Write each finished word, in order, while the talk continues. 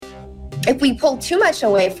If we pull too much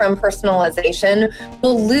away from personalization,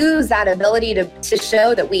 we'll lose that ability to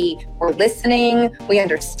show that we're listening, we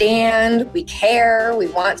understand, we care, we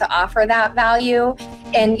want to offer that value.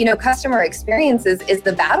 And, customer experiences is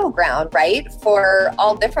the battleground, right, for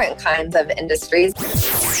all different kinds of industries.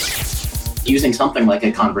 Using something like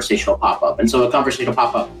a conversational pop-up. And so a conversational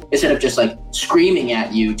pop-up, instead of just like screaming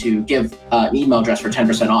at you to give an email address for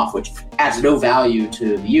 10% off, which adds no value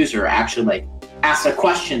to the user, actually like ask a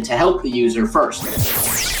question to help the user first.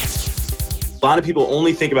 A lot of people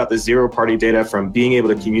only think about the zero-party data from being able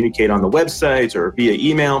to communicate on the website or via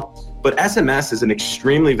email, but SMS is an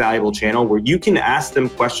extremely valuable channel where you can ask them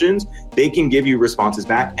questions, they can give you responses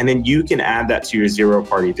back, and then you can add that to your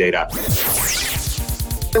zero-party data.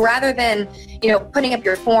 Rather than, putting up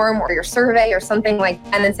your form or your survey or something like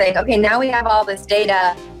that and saying, okay, now we have all this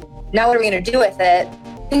data, now what are we going to do with it?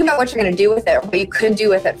 Think about what you're going to do with it, or what you could do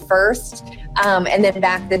with it first, and then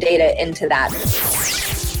back the data into that.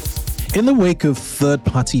 In the wake of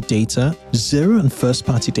third-party data, zero and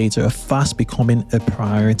first-party data are fast becoming a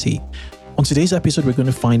priority. On today's episode, we're going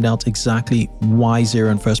to find out exactly why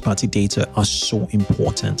zero and first-party data are so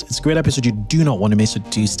important. It's a great episode you do not want to miss, so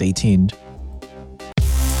do stay tuned.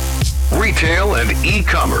 Retail and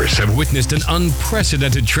e-commerce have witnessed an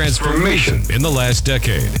unprecedented transformation in the last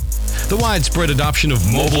decade. The widespread adoption of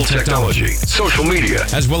mobile technology, social media,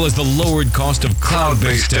 as well as the lowered cost of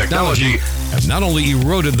cloud-based technology have not only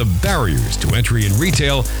eroded the barriers to entry in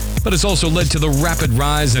retail, but it's also led to the rapid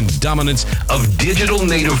rise and dominance of digital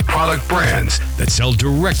native product brands that sell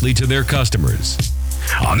directly to their customers.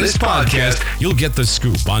 On this podcast, you'll get the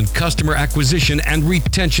scoop on customer acquisition and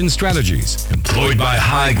retention strategies employed by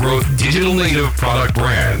high-growth digital native product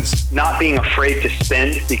brands. Not being afraid to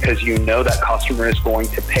spend because you know that customer is going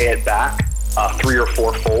to pay it back 3 or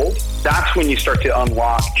 4-fold. That's when you start to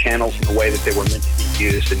unlock channels in the way that they were meant to be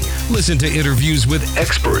used. Listen to interviews with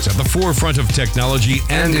experts at the forefront of technology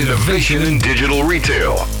and innovation in digital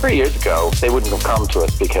retail. 3 years ago, they wouldn't have come to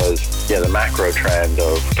us because, the macro trend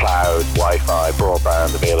of cloud, Wi-Fi,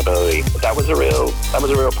 broadband availability, that was a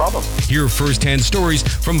real problem. Hear firsthand stories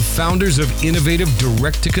from founders of innovative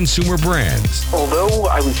direct-to-consumer brands. Although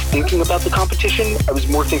I was thinking about the competition, I was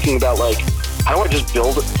more thinking about how do I just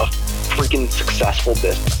build a freaking successful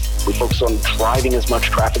business? We focus on driving as much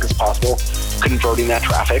traffic as possible, converting that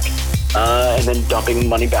traffic, and then dumping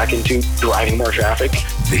money back into driving more traffic.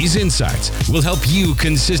 These insights will help you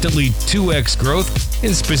consistently 2x growth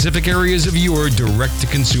in specific areas of your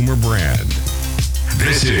direct-to-consumer brand.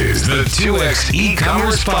 This is the 2X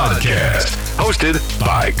E-Commerce Podcast, hosted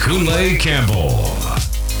by Kunle Campbell.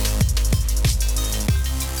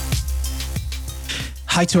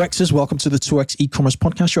 Hi 2Xers, welcome to the 2X E-Commerce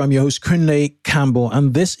Podcast Show. I'm your host, Kunle Campbell,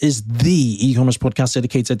 and this is the e-commerce podcast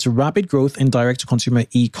dedicated to rapid growth in direct-to-consumer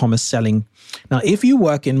e-commerce selling. Now, if you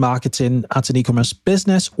work in marketing at an e-commerce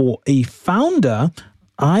business or a founder,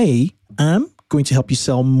 I am going to help you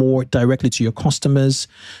sell more directly to your customers,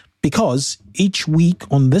 because each week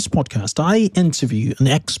on this podcast, I interview an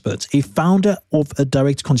expert, a founder of a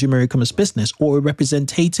direct-to-consumer e-commerce business, or a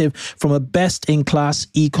representative from a best-in-class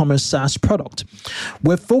e-commerce SaaS product.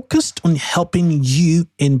 We're focused on helping you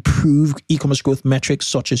improve e-commerce growth metrics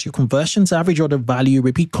such as your conversions, average order value,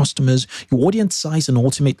 repeat customers, your audience size, and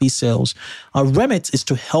ultimately sales. Our remit is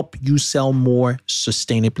to help you sell more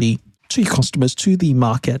sustainably to your customers, to the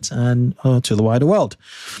market, and to the wider world.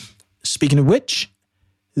 Speaking of which,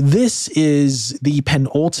 this is the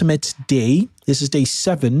penultimate day. This is day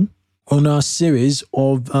 7 on our series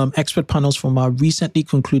of expert panels from our recently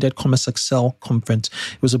concluded Commerce Excel conference.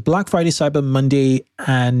 It was a Black Friday, Cyber Monday,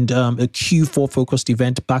 and a Q4 focused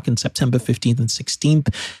event back in September 15th and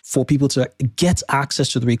 16th. For people to get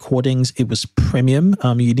access to the recordings, it was premium.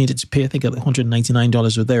 You needed to pay, I think,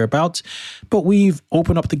 $199 or thereabouts. But we've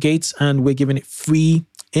opened up the gates and we're giving it free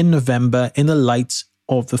in November in the light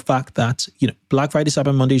of the fact that, Black Friday,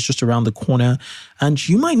 Cyber Monday is just around the corner, and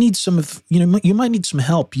you might need some of, you might need some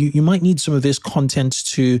help. You might need some of this content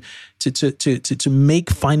to make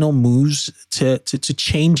final moves, to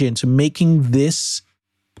change into making this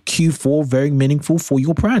Q4 very meaningful for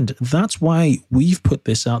your brand. That's why we've put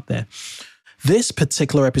this out there. This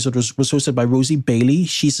particular episode was hosted by Rosie Bailey.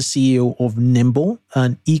 She's the CEO of Nimble,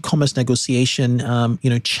 an e-commerce negotiation,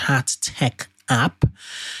 chat tech app.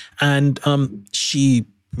 And she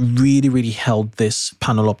really held this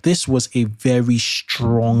panel up. This was a very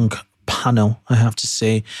strong panel, I have to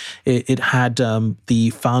say. It had the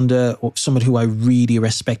founder, or someone who I really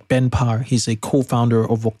respect, Ben Parr. He's a co-founder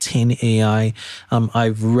of Octane AI.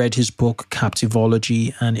 I've read his book,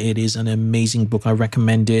 Captivology, and it is an amazing book. I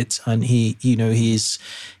recommend it. And he's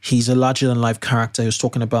a larger-than-life character. He was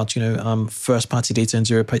talking about, first-party data and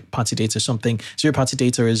zero-party data. Zero-party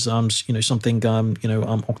data is, something,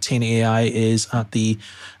 Octane AI is at the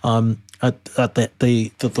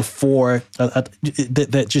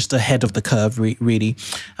just ahead of the curve, really.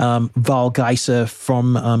 Val Geiser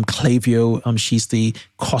from Klaviyo, she's the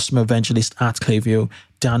customer evangelist at Klaviyo.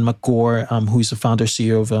 Dan McGore, who's the founder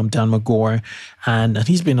CEO of Dan McGore, and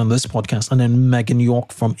he's been on this podcast. And then Megan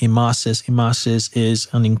York from Emarsys. Emarsys is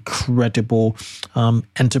an incredible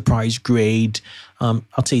enterprise grade, I'll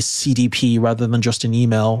say CDP rather than just an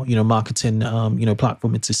email, marketing,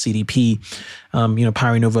 platform. It's a CDP,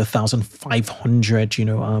 powering over 1,500,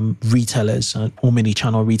 retailers,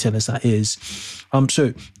 omni-channel retailers, that is.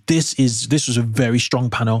 So this was a very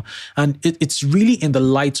strong panel, and it's really in the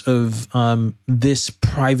light of this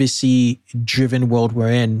privacy-driven world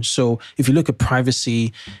we're in. So if you look at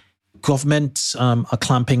privacy, governments are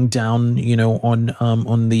clamping down,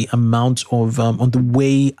 on the amount of on the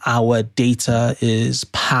way our data is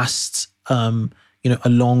passed,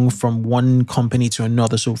 along from one company to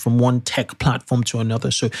another. So from one tech platform to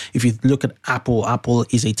another. So if you look at Apple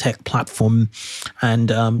is a tech platform,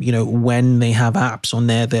 and when they have apps on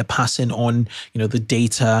there, they're passing on, the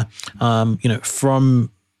data,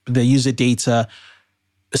 from the user data,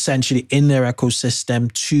 essentially in their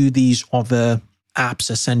ecosystem to these other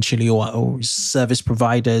apps, essentially, or service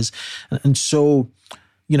providers. And so,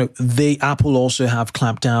 Apple also have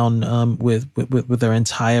clamped down with their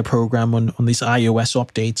entire program on these iOS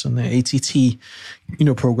updates on their ATT,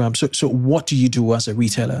 program. So what do you do as a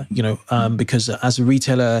retailer? Because as a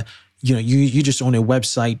retailer, you just own a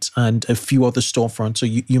website and a few other storefronts. So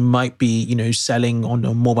you might be, selling on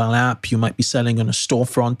a mobile app. You might be selling on a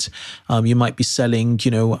storefront. You might be selling,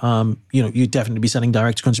 you definitely be selling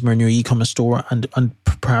direct to consumer in your e-commerce store and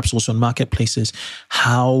perhaps also on marketplaces.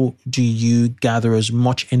 How do you gather as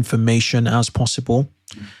much information as possible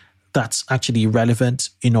that's actually relevant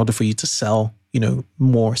in order for you to sell,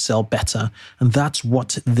 more, sell better? And that's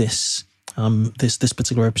what this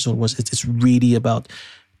particular episode was. It's really about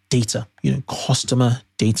data, customer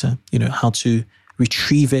data, how to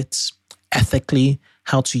retrieve it ethically,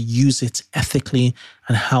 how to use it ethically,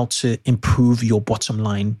 and how to improve your bottom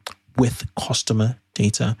line with customer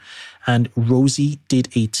data. And Rosie did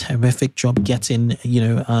a terrific job getting,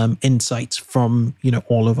 insights from,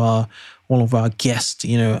 all of our guests,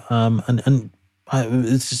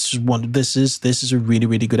 this is a really,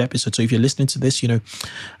 really good episode. So if you're listening to this, you're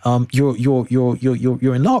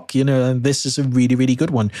in luck, and this is a really, really good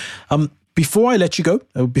one. Before I let you go,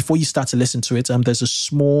 before you start to listen to it, there's a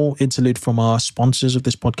small interlude from our sponsors of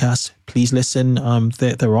this podcast. Please listen.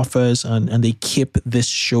 Their offers and they keep this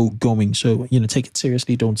show going. So, take it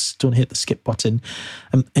seriously. Don't hit the skip button.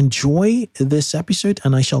 Enjoy this episode,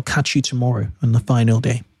 and I shall catch you tomorrow on the final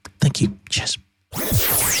day. Thank you. Cheers.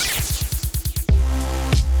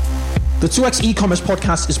 The 2X e-commerce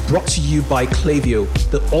podcast is brought to you by Klaviyo,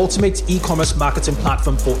 the ultimate e-commerce marketing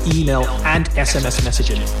platform for email and SMS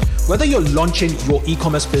messaging. Whether you're launching your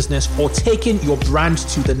e-commerce business or taking your brand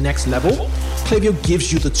to the next level, Klaviyo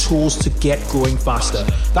gives you the tools to get growing faster.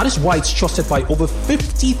 That is why it's trusted by over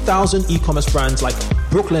 50,000 e-commerce brands like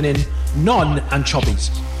Brooklinen, None, and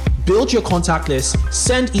Chubbies. Build your contact list,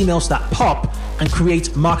 send emails that pop, and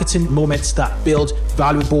create marketing moments that build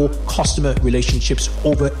valuable customer relationships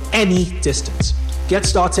over any distance. Get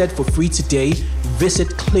started for free today. Visit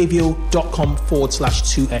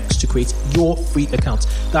klaviyo.com/2x to create your free account.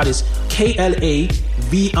 That is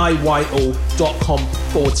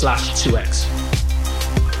klaviyo.com/2x.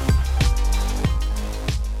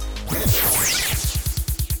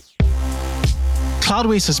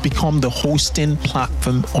 Cloudways has become the hosting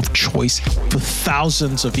platform of choice for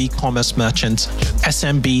thousands of e-commerce merchants,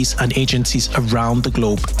 SMBs, and agencies around the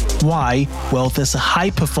globe. Why? Well, there's a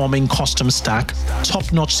high-performing custom stack,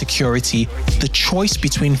 top-notch security, the choice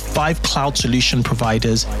between 5 cloud solution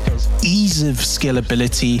providers, ease of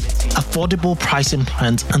scalability, affordable pricing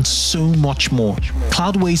plans, and so much more.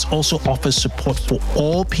 Cloudways also offers support for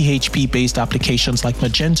all PHP-based applications like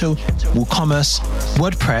Magento, WooCommerce,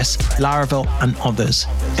 WordPress, Laravel, and others.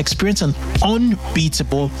 Experience an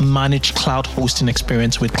unbeatable managed cloud hosting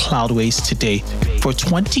experience with Cloudways today. For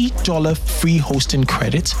 $20 free hosting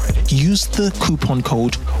credit, use the coupon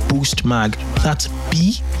code BOOSTMAG. That's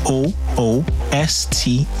BOOSTMAG.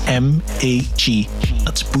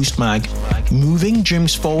 That's BOOSTMAG. Moving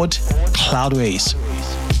dreams forward, Cloudways.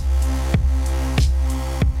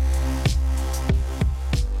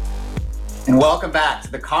 And welcome back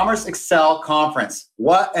to the Commerce Excel Conference.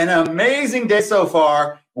 What an amazing day so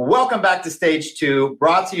far. Welcome back to stage 2,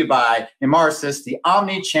 brought to you by Emarsys, the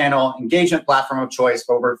omni-channel engagement platform of choice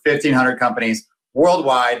for over 1,500 companies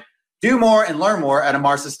worldwide. Do more and learn more at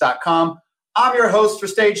emarsys.com. I'm your host for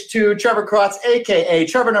stage 2, Trevor Krotz, aka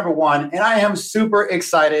Trevor Number 1, and I am super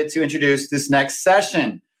excited to introduce this next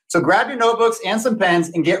session. So grab your notebooks and some pens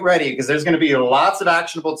and get ready, because there's going to be lots of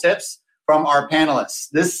actionable tips from our panelists.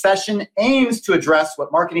 This session aims to address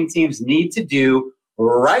what marketing teams need to do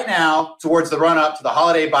right now towards the run-up to the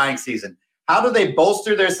holiday buying season. How do they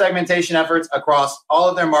bolster their segmentation efforts across all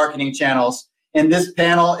of their marketing channels? And this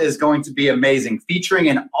panel is going to be amazing, featuring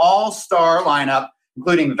an all-star lineup,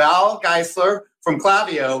 including Val Geisler from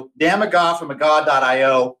Klaviyo, Dan McGaugh from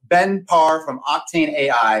Magog.io, Ben Parr from Octane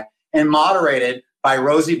AI, and moderated by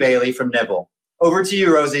Rosie Bailey from Nibble. Over to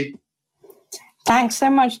you, Rosie. Thanks so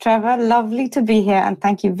much, Trevor. Lovely to be here. And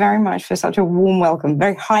thank you very much for such a warm welcome.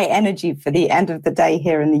 Very high energy for the end of the day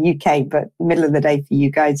here in the UK, but middle of the day for you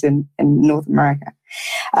guys in North America.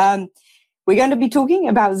 We're going to be talking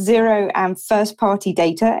about zero and first-party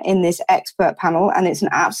data in this expert panel, and it's an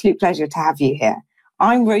absolute pleasure to have you here.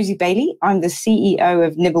 I'm Rosie Bailey. I'm the CEO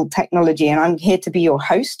of Nibble Technology, and I'm here to be your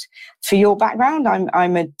host. For your background,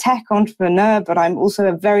 I'm a tech entrepreneur, but I'm also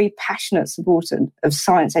a very passionate supporter of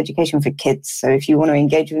science education for kids. So if you want to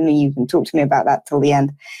engage with me, you can talk to me about that till the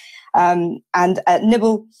end. And at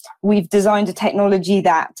Nibble, we've designed a technology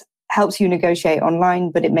that helps you negotiate online,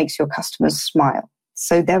 but it makes your customers smile.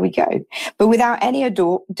 So there we go. But without any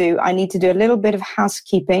ado, I need to do a little bit of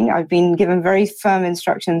housekeeping. I've been given very firm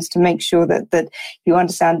instructions to make sure that you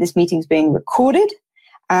understand this meeting's being recorded.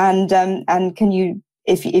 And can you,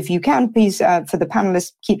 if you can, please, for the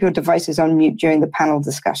panelists, keep your devices on mute during the panel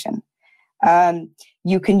discussion.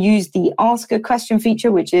 You can use the Ask a Question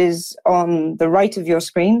feature, which is on the right of your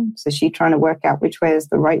screen. So she's trying to work out which way is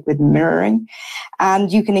the right with mirroring.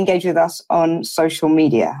 And you can engage with us on social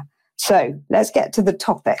media. So let's get to the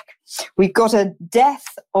topic. We've got a death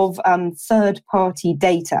of third-party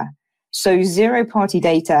data. So zero-party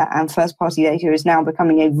data and first-party data is now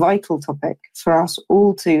becoming a vital topic for us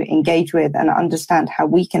all to engage with and understand how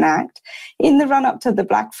we can act in the run-up to the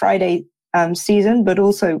Black Friday season, but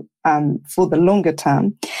also for the longer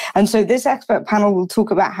term. And so this expert panel will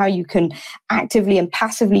talk about how you can actively and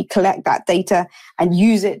passively collect that data and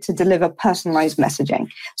use it to deliver personalized messaging.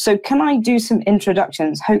 So can I do some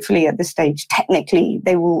introductions? Hopefully at this stage, technically,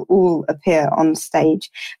 they will all appear on stage.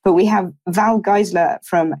 But we have Val Geisler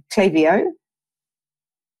from Klaviyo.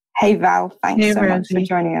 Hey, Val, thanks so much for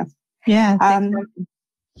joining us. Yeah.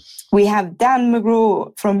 We have Dan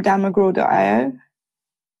McGraw from danmcgraw.io.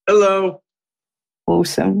 Hello.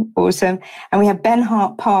 Awesome. And we have Ben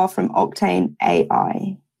Parr from Octane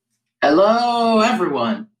AI. Hello,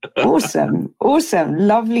 everyone. Awesome.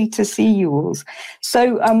 Lovely to see you all.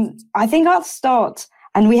 So I think I'll start.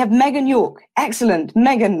 And we have Megan York. Excellent.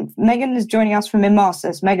 Megan is joining us from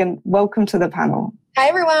Emarsys. Megan, welcome to the panel. Hi,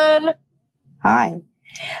 everyone. Hi.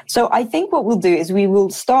 So I think what we'll do is we will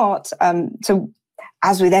start.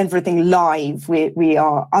 As with everything live, we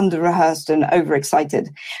are under-rehearsed and overexcited.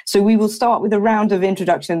 So we will start with a round of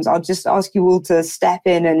introductions. I'll just ask you all to step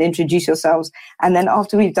in and introduce yourselves. And then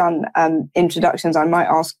after we've done introductions, I might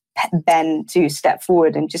ask Ben to step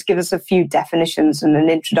forward and just give us a few definitions and an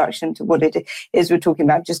introduction to what it is we're talking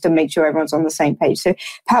about, just to make sure everyone's on the same page. So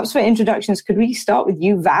perhaps for introductions, could we start with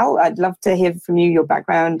you, Val? I'd love to hear from you, your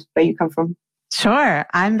background, where you come from. Sure.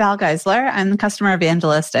 I'm Val Geisler. I'm the customer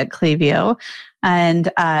evangelist at Klaviyo.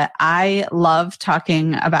 And I love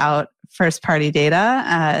talking about first-party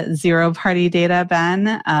data, zero-party data,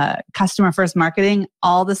 Ben, customer-first marketing,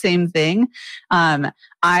 all the same thing. I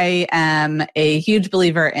am a huge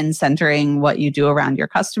believer in centering what you do around your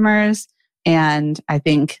customers. And I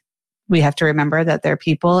think we have to remember that they're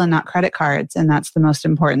people and not credit cards. And that's the most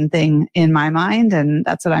important thing in my mind. And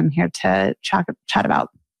that's what I'm here to chat about.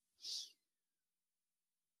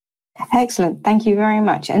 Excellent. Thank you very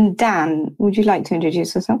much. And Dan, would you like to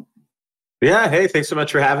introduce yourself? Yeah. Hey, thanks so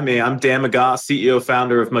much for having me. I'm Dan McGaugh, CEO,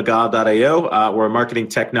 founder of Magog.io. We're a marketing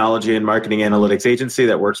technology and marketing analytics agency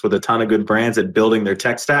that works with a ton of good brands at building their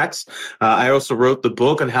tech stacks. I also wrote the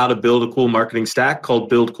book on how to build a cool marketing stack called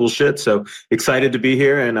Build Cool Shit. So excited to be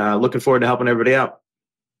here and looking forward to helping everybody out.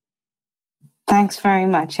 Thanks very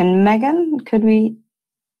much. And Megan, could we...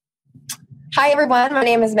 Hi, everyone. My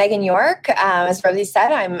name is Megan York. As Rosie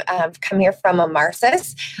said, I've come here from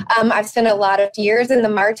Emarsys. I've spent a lot of years in the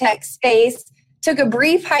MarTech space, took a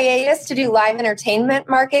brief hiatus to do live entertainment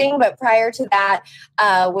marketing, but prior to that,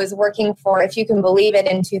 was working for, if you can believe it,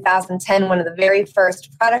 in 2010, one of the very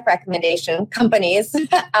first product recommendation companies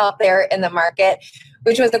out there in the market,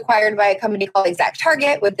 which was acquired by a company called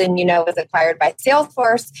ExactTarget, which then, was acquired by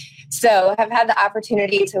Salesforce. So I've had the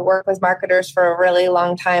opportunity to work with marketers for a really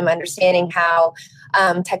long time, understanding how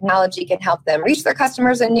technology can help them reach their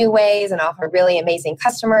customers in new ways and offer really amazing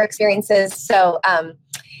customer experiences. So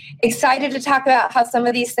excited to talk about how some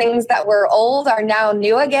of these things that were old are now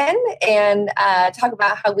new again, and talk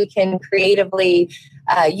about how we can creatively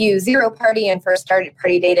use zero-party and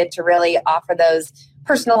first-party data to really offer those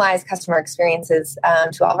personalized customer experiences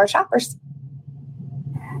to all of our shoppers.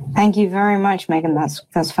 Thank you very much, Megan.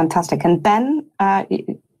 That's fantastic. And Ben,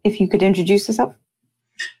 if you could introduce yourself.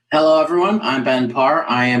 Hello, everyone. I'm Ben Parr.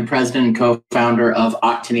 I am president and co-founder of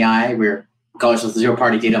Octany. We're College of the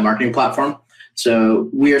Zero-Party Data Marketing Platform. So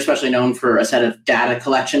we are especially known for a set of data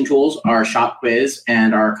collection tools, our shop quiz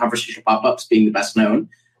and our conversational pop-ups being the best known,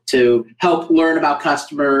 to help learn about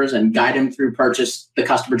customers and guide them through the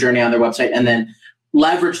customer journey on their website, and then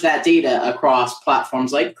leverage that data across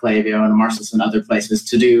platforms like Klaviyo and Emarsys and other places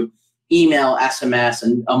to do email, SMS,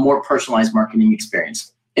 and a more personalized marketing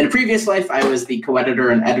experience. In a previous life, I was the co-editor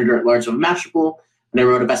and editor-at-large of Mashable, and I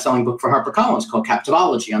wrote a best-selling book for HarperCollins called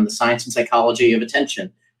Captivology on the science and psychology of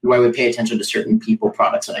attention, and why we pay attention to certain people,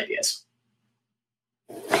 products, and ideas.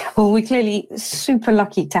 Well, we're clearly super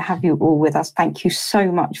lucky to have you all with us. Thank you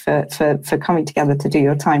so much for coming together to do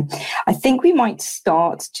your time. I think we might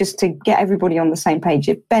start just to get everybody on the same page.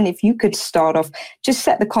 Ben, if you could start off, just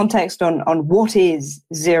set the context on what is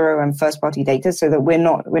zero and first party data, so that we're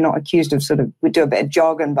not accused of we do a bit of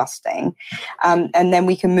jargon busting, and then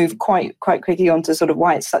we can move quite quickly on to sort of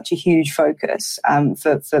why it's such a huge focus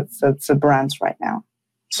for brands right now.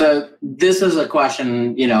 So this is a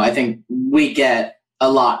question, I think we get a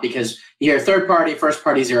lot, because you hear third party, first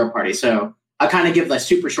party, zero party. So I'll kind of give the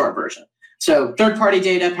super short version. So third party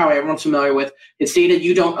data, probably everyone's familiar with. It's data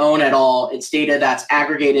you don't own at all. It's data that's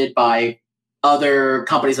aggregated by other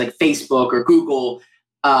companies like Facebook or Google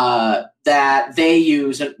that they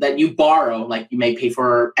use, that you borrow, like you may pay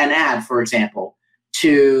for an ad, for example,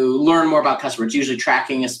 to learn more about customers. It's usually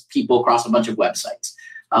tracking people across a bunch of websites.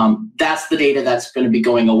 That's the data that's going to be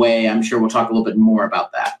going away. I'm sure we'll talk a little bit more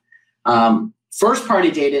about that. First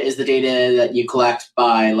party data is the data that you collect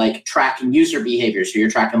by tracking user behavior. So you're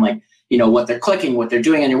tracking what they're clicking, what they're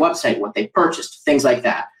doing on your website, what they purchased, things like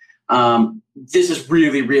that. This is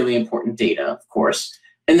really, really important data, of course.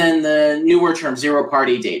 And then the newer term, zero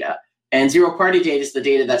party data. And zero party data is the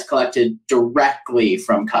data that's collected directly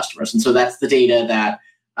from customers. And so that's the data that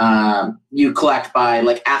you collect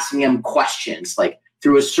by asking them questions,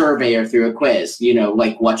 through a survey or through a quiz,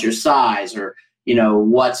 what's your size, or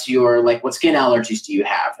what skin allergies do you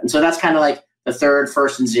have? And so that's kind of the third,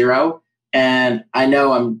 first, and zero. And I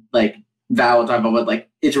know I'm Val will talk about, but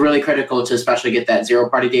it's really critical to especially get that zero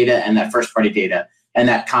party data and that first party data, and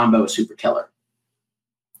that combo is super killer.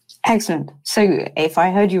 Excellent. So if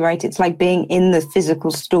I heard you right, it's like being in the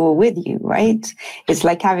physical store with you, right? It's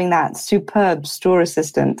like having that superb store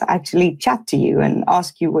assistant actually chat to you and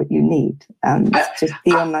ask you what you need. Just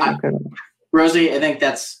the online equivalent. Rosie, I think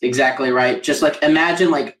that's exactly right. Just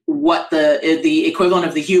imagine what the equivalent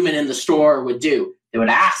of the human in the store would do. They would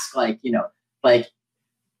ask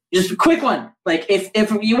just a quick one.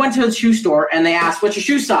 If you went to a shoe store and they asked, what's your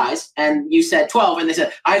shoe size? And you said 12, and they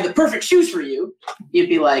said, I have the perfect shoes for you. You'd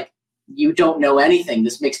be like, you don't know anything.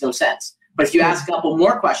 This makes no sense. But if you ask a couple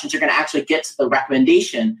more questions, you're going to actually get to the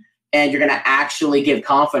recommendation, and you're going to actually give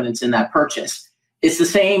confidence in that purchase. It's the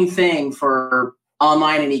same thing for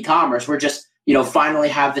online and e-commerce. We're just, finally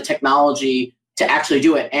have the technology to actually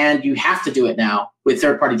do it. And you have to do it now with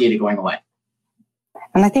third-party data going away.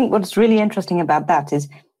 And I think what's really interesting about that is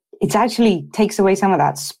it actually takes away some of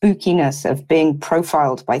that spookiness of being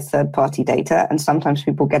profiled by third-party data. And sometimes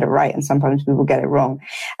people get it right and sometimes people get it wrong.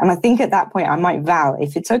 And I think at that point, I might, Val,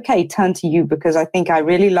 if it's okay, turn to you, because I think I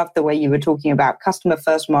really love the way you were talking about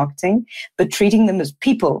customer-first marketing, but treating them as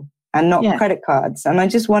people and not credit cards. And I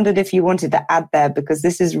just wondered if you wanted to add there, because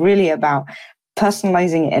this is really about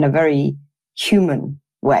personalizing it in a very human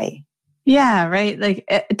way. Yeah, right.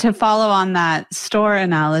 To follow on that store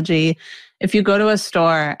analogy, if you go to a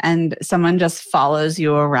store and someone just follows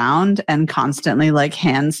you around and constantly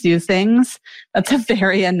hands you things, that's a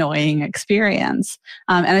very annoying experience.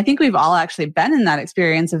 And I think we've all actually been in that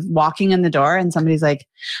experience of walking in the door and somebody's like,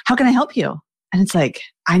 how can I help you? And it's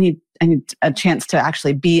I need a chance to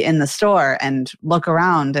actually be in the store and look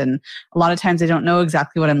around. And a lot of times I don't know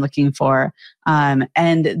exactly what I'm looking for. And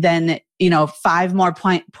then 5 more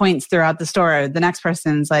points throughout the store. The next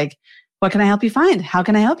person's like, what can I help you find? How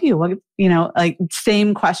can I help you? What, like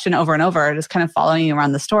same question over and over, just kind of following you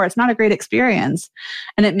around the store. It's not a great experience.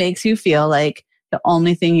 And it makes you feel like the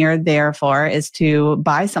only thing you're there for is to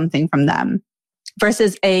buy something from them.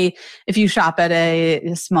 Versus if you shop at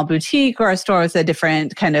a small boutique or a store with a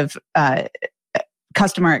different kind of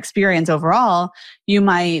customer experience overall, you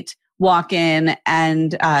might walk in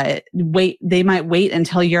and wait. They might wait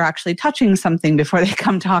until you're actually touching something before they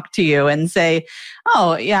come talk to you and say,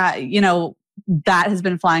 oh yeah, that has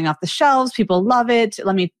been flying off the shelves. People love it.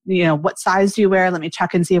 Let me, what size do you wear? Let me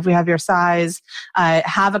check and see if we have your size.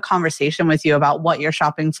 Have a conversation with you about what you're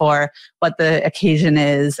shopping for, what the occasion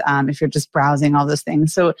is, if you're just browsing, all those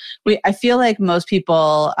things. So I feel like most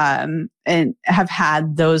people and have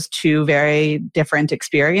had those two very different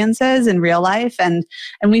experiences in real life. And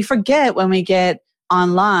we forget when we get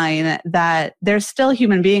online that there's still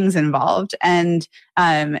human beings involved, and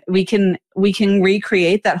we can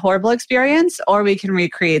recreate that horrible experience, or we can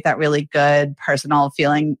recreate that really good personal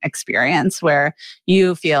feeling experience where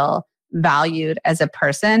you feel valued as a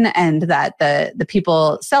person, and that the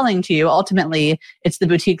people selling to you, ultimately it's the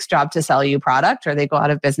boutique's job to sell you product, or they go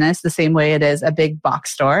out of business the same way it is a big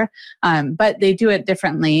box store, but they do it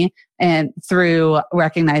differently, and through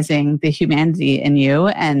recognizing the humanity in you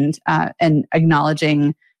and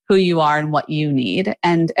acknowledging who you are and what you need,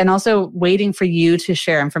 and also waiting for you to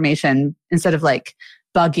share information instead of like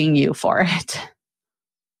bugging you for it.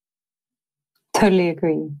 Totally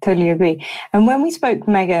agree. And when we spoke,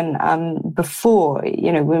 Megan, before,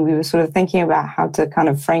 when we were sort of thinking about how to kind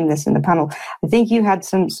of frame this in the panel, I think you had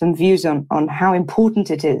some views on how important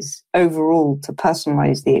it is overall to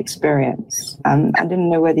personalize the experience. I didn't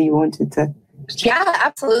know whether you wanted to. Yeah,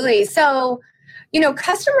 absolutely. So,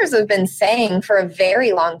 customers have been saying for a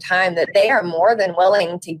very long time that they are more than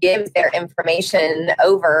willing to give their information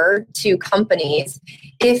over to companies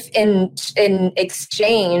if in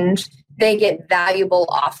exchange they get valuable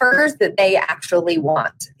offers that they actually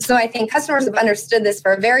want. So I think customers have understood this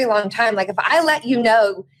for a very long time. Like, if I let you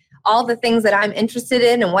know all the things that I'm interested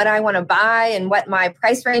in and what I want to buy and what my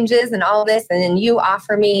price range is and all this, and then you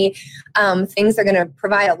offer me things that are going to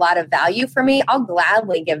provide a lot of value for me, I'll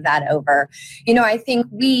gladly give that over. I think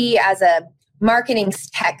we as a marketing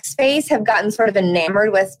tech space have gotten sort of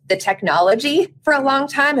enamored with the technology for a long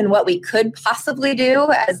time and what we could possibly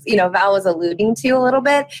do, as Val was alluding to a little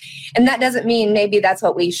bit. And that doesn't mean maybe that's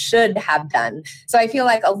what we should have done. So I feel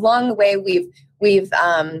like along the way we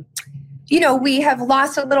have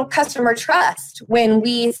lost a little customer trust when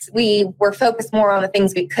we were focused more on the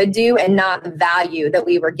things we could do and not the value that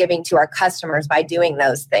we were giving to our customers by doing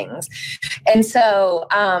those things. And so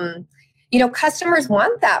customers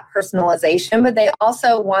want that personalization, but they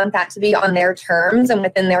also want that to be on their terms and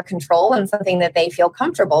within their control and something that they feel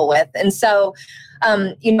comfortable with. And so,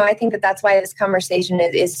 I think that's why this conversation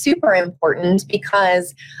is super important,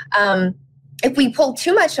 because if we pull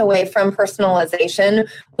too much away from personalization,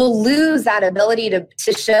 we'll lose that ability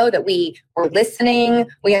to show that we're listening,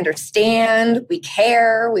 we understand, we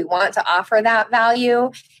care, we want to offer that value.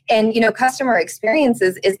 And, customer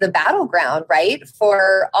experiences is the battleground, right,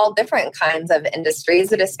 for all different kinds of industries,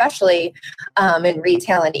 but especially in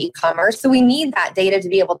retail and e-commerce. So we need that data to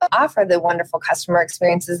be able to offer the wonderful customer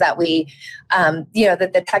experiences that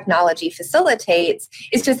that the technology facilitates.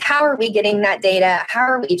 It's just, how are we getting that data? How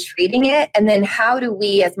are we treating it? And then how do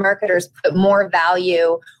we as marketers put more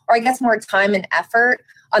value, or I guess more time and effort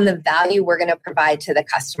on the value we're going to provide to the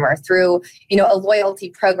customer through, a loyalty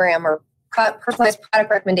program or personalized product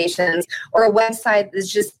recommendations, or a website that's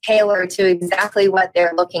just tailored to exactly what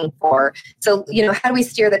they're looking for. So, how do we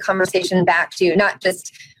steer the conversation back to not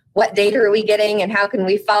just what data are we getting and how can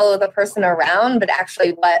we follow the person around, but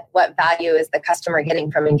actually what value is the customer getting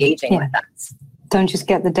from engaging with us? Don't just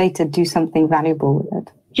get the data, do something valuable with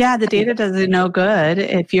it. Yeah, the data does you no good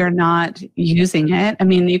if you're not using it. I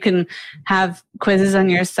mean, you can have quizzes on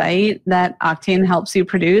your site that Octane helps you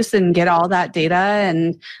produce and get all that data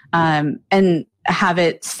and have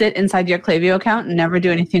it sit inside your Klaviyo account and never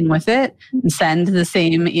do anything with it and send the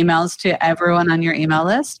same emails to everyone on your email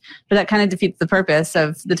list. But that kind of defeats the purpose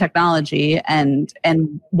of the technology and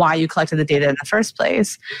why you collected the data in the first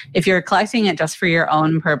place. If you're collecting it just for your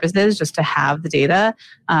own purposes, just to have the data,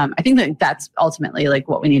 I think that's ultimately like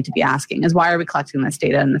what we need to be asking is, why are we collecting this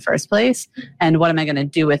data in the first place? And what am I going to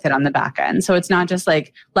do with it on the back end? So it's not just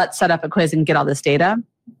like, let's set up a quiz and get all this data.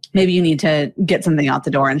 maybe you need to get something out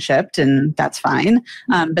the door and shipped, and that's fine.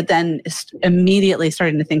 But then immediately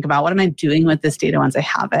starting to think about, what am I doing with this data once I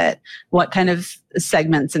have it? What kind of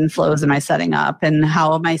segments and flows am I setting up? And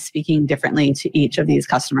how am I speaking differently to each of these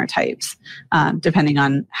customer types, depending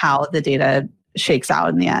on how the data shakes out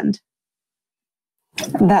in the end?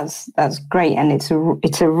 That's great, and it's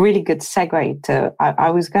a really good segue to. I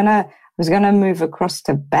was gonna move across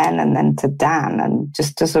to Ben and then to Dan, and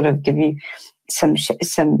just to sort of give you some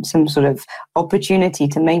sort of opportunity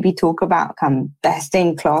to maybe talk about best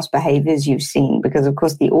in class behaviors you've seen, because of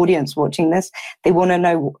course the audience watching this, they want to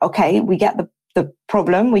know, okay, we get the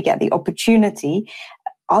problem, we get the opportunity.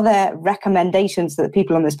 Are there recommendations that the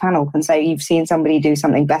people on this panel can say, you've seen somebody do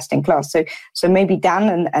something best in class? So maybe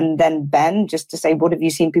Dan and then Ben, just to say, what have you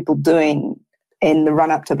seen people doing in the run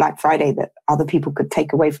up to Black Friday that other people could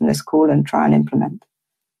take away from this call and try and implement?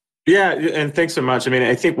 Yeah, and thanks so much. I mean,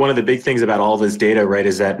 I think one of the big things about all this data, right,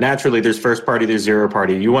 is that naturally there's first party, there's zero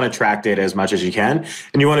party. You want to track data as much as you can,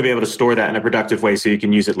 and you want to be able to store that in a productive way so you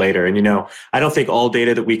can use it later. And, I don't think all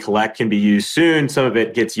data that we collect can be used soon. Some of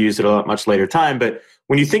it gets used at a much later time. But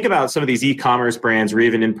when you think about some of these e-commerce brands or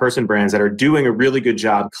even in-person brands that are doing a really good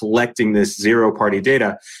job collecting this zero-party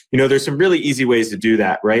data, there's some really easy ways to do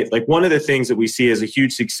that, right? Like one of the things that we see as a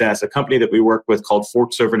huge success, a company that we work with called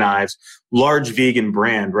Forks Over Knives, large vegan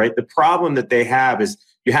brand, right? The problem that they have is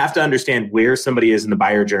you have to understand where somebody is in the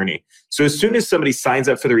buyer journey. So as soon as somebody signs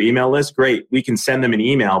up for their email list, great, we can send them an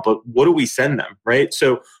email, but what do we send them, right?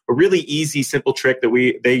 So a really easy, simple trick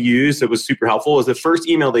that they use that was super helpful is the first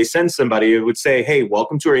email they send somebody, it would say, hey,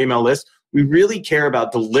 welcome to our email list. We really care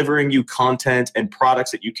about delivering you content and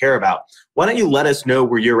products that you care about. Why don't you let us know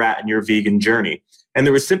where you're at in your vegan journey? And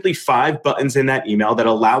there was simply 5 buttons in that email that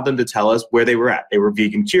allowed them to tell us where they were at. They were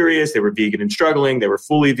vegan curious, they were vegan and struggling, they were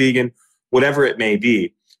fully vegan, whatever it may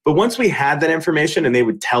be. But once we had that information and they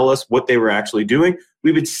would tell us what they were actually doing,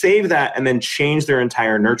 we would save that and then change their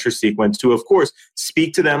entire nurture sequence to, of course,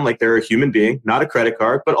 speak to them like they're a human being, not a credit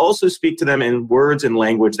card, but also speak to them in words and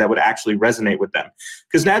language that would actually resonate with them.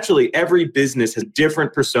 Because naturally, every business has a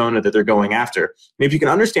different persona that they're going after. And if you can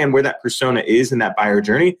understand where that persona is in that buyer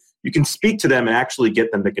journey, you can speak to them and actually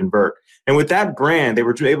get them to convert. And with that brand, they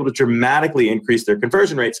were able to dramatically increase their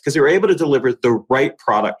conversion rates because they were able to deliver the right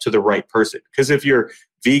product to the right person. Because if you're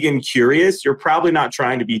vegan curious, you're probably not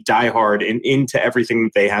trying to be diehard and into everything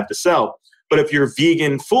that they have to sell. But if you're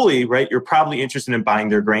vegan fully, right, you're probably interested in buying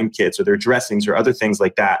their grain kits or their dressings or other things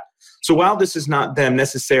like that. So while this is not them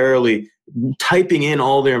necessarily typing in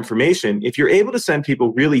all their information, if you're able to send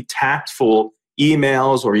people really tactful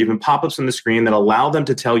emails or even pop-ups on the screen that allow them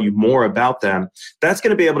to tell you more about them, that's going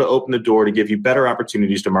to be able to open the door to give you better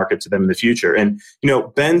opportunities to market to them in the future. And,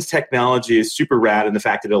 Ben's technology is super rad in the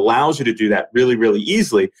fact that it allows you to do that really, really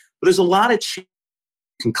easily. But there's a lot of you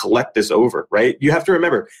can collect this over, right? You have to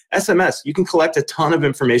remember, SMS, you can collect a ton of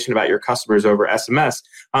information about your customers over SMS.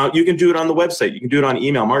 You can do it on the website. You can do it on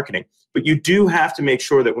email marketing. But you do have to make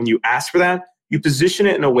sure that when you ask for that, you position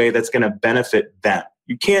it in a way that's going to benefit them.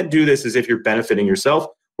 You can't do this as if you're benefiting yourself,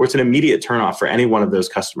 or it's an immediate turnoff for any one of those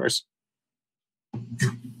customers. I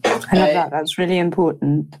love that. That's really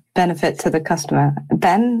important. Benefit to the customer.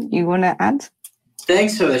 Ben, you want to add?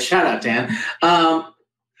 Thanks for the shout out, Dan. I'll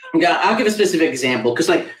give a specific example because,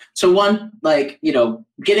 getting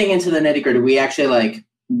into the nitty gritty,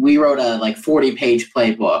 we wrote a 40-page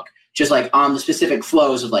playbook just on the specific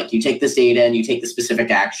flows of you take this data and you take the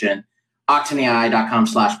specific action.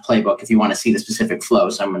 octaneai.com/playbook if you want to see the specific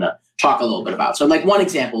flows I'm going to talk a little bit about. So one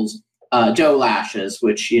example is Doe Lashes,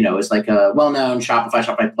 which, is a well-known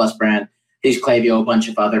Shopify Plus brand. They use Klaviyo, a bunch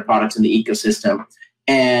of other products in the ecosystem.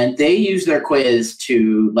 And they use their quiz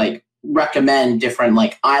to recommend different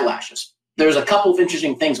eyelashes. There's a couple of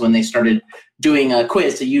interesting things when they started doing a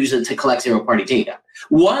quiz to use it to collect zero-party data.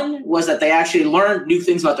 One was that they actually learned new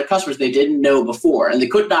things about their customers they didn't know before, and they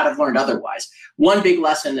could not have learned otherwise. One big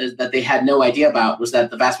lesson is that they had no idea about was that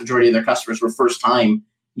the vast majority of their customers were first-time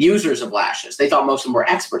users of lashes. They thought most of them were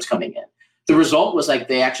experts coming in. The result was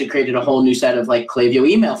they actually created a whole new set of Klaviyo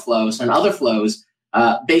email flows and other flows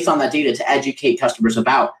based on that data to educate customers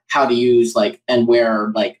about how to use and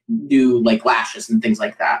wear new lashes and things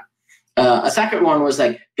like that. A second one was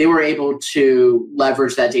they were able to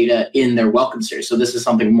leverage that data in their welcome series. So this is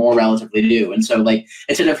something more relatively new. And so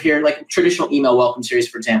instead of here, traditional email welcome series,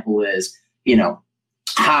 for example, is,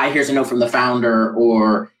 hi, here's a note from the founder,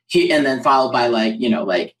 or and then followed by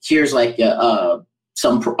here's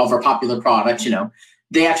some of our popular products,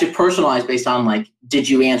 They actually personalize based on did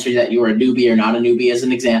you answer that you were a newbie or not a newbie as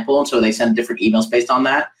an example. And so they send different emails based on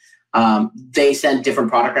that. They send different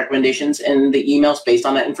product recommendations in the emails based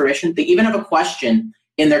on that information. They even have a question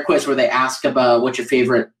in their quiz where they ask about what your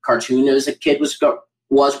favorite cartoon as a kid was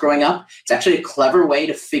growing up. It's actually a clever way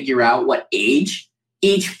to figure out what age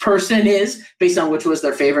each person is based on which was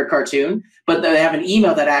their favorite cartoon. But they have an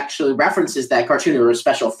email that actually references that cartoon or a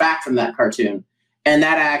special fact from that cartoon. And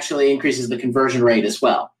that actually increases the conversion rate as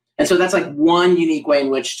well. And so that's like one unique way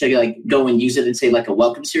in which to like go and use it in, say, like a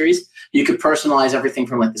welcome series. You could personalize everything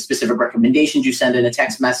from like the specific recommendations you send in a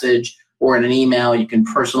text message or in an email. You can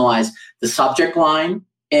personalize the subject line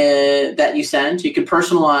that you send. You can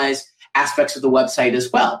personalize aspects of the website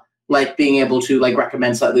as well, like being able to like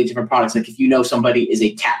recommend slightly different products. Like if you know somebody is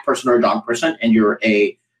a cat person or a dog person and you're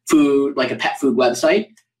a food, like a pet food website,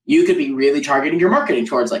 you could be really targeting your marketing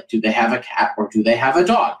towards like, do they have a cat or do they have a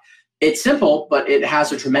dog? It's simple, but it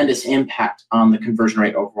has a tremendous impact on the conversion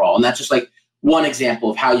rate overall. And that's just like one example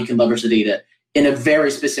of how you can leverage the data in a very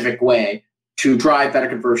specific way to drive better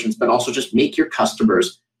conversions, but also just make your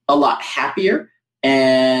customers a lot happier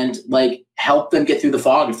and like help them get through the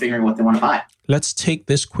fog of figuring what they want to buy. Let's take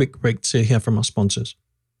this quick break to hear from our sponsors.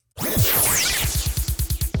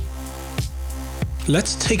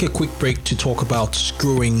 Let's take a quick break to talk about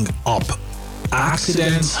screwing up.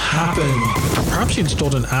 Accidents happen. Perhaps you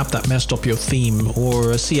installed an app that messed up your theme,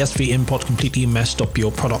 or a CSV import completely messed up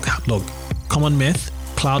your product catalog. Common myth: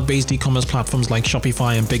 cloud-based e-commerce platforms like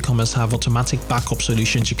Shopify and BigCommerce have automatic backup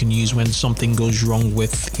solutions you can use when something goes wrong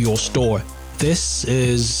with your store. This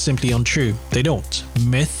is simply untrue. They don't.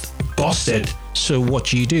 Myth busted. So what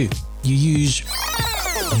do? You use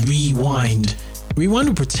Rewind. Rewind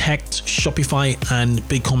will protect Shopify and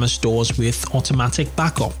BigCommerce stores with automatic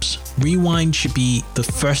backups. Rewind should be the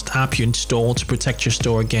first app you install to protect your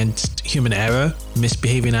store against human error,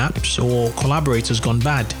 misbehaving apps, or collaborators gone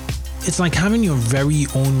bad. It's like having your very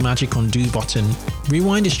own magic undo button.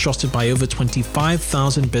 Rewind is trusted by over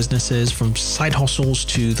 25,000 businesses, from side hustles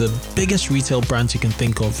to the biggest retail brands you can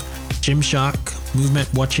think of. Gymshark,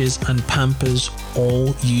 Movement Watches, and Pampers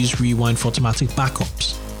all use Rewind for automatic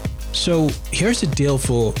backups. So here's the deal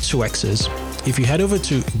for 2X's. If you head over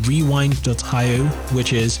to rewind.io,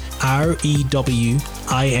 which is rewind.io,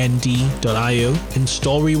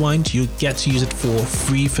 install Rewind, you'll get to use it for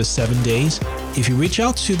free for 7 days. If you reach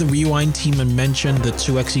out to the Rewind team and mention the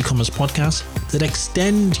 2X e-commerce podcast, they'll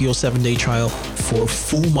extend your 7-day trial for a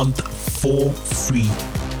full month for free.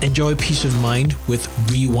 Enjoy peace of mind with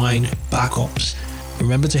Rewind backups.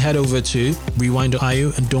 Remember to head over to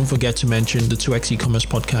rewind.io and don't forget to mention the 2X e-commerce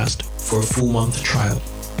podcast for a full month trial.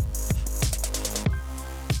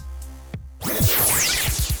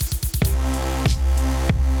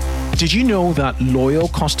 Did you know that loyal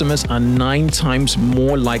customers are 9 times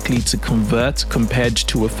more likely to convert compared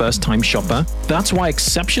to a first-time shopper? That's why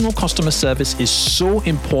exceptional customer service is so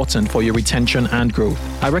important for your retention and growth.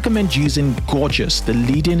 I recommend using Gorgias, the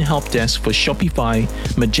leading help desk for Shopify,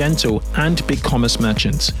 Magento, and BigCommerce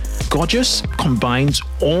merchants. Gorgias combines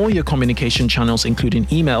all your communication channels, including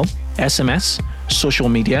email, SMS, social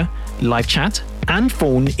media, live chat, and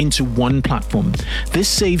phone into one platform. This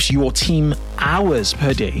saves your team hours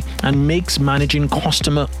per day and makes managing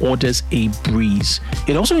customer orders a breeze.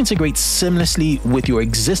 It also integrates seamlessly with your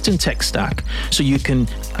existing tech stack, so you can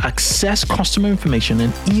access customer information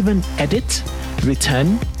and even edit,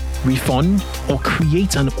 return, refund, or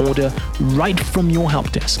create an order right from your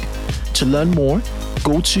help desk. To learn more,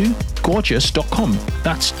 go to gorgias.com.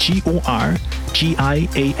 That's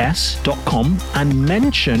GORGIAS.com and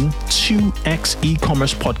mention 2X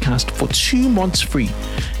e-commerce podcast for 2 months free.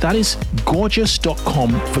 That is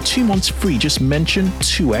gorgias.com for 2 months free. Just mention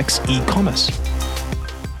 2X e-commerce.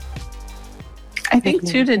 I think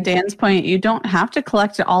too, to Dan's point, you don't have to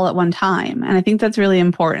collect it all at one time. And I think that's really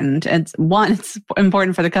important. It's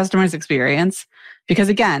important for the customer's experience, because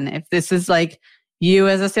again, if this is like you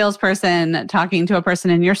as a salesperson talking to a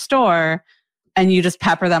person in your store and you just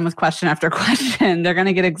pepper them with question after question, they're going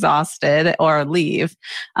to get exhausted or leave.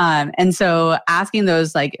 And so asking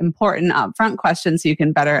those like important upfront questions so you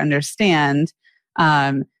can better understand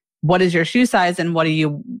what is your shoe size and what are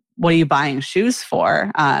you buying shoes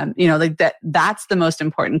for? Like that's the most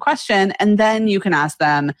important question. And then you can ask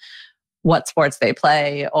them what sports they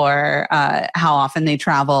play, or how often they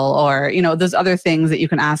travel, or, those other things that you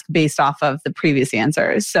can ask based off of the previous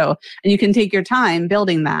answers. So, and you can take your time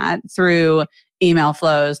building that through email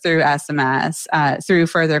flows, through SMS, through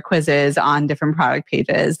further quizzes on different product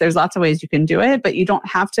pages. There's lots of ways you can do it, but you don't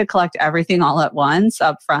have to collect everything all at once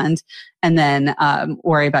up front and then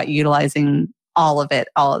worry about utilizing all of it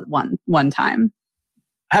all at one time.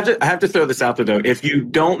 I have to throw this out there, though. If you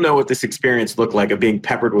don't know what this experience looked like of being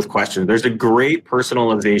peppered with questions, there's a great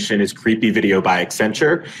Personalization is Creepy video by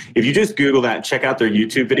Accenture. If you just Google that and check out their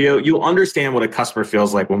YouTube video, you'll understand what a customer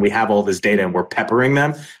feels like when we have all this data and we're peppering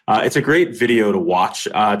them. It's a great video to watch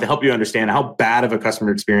to help you understand how bad of a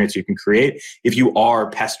customer experience you can create if you are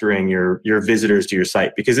pestering your visitors to your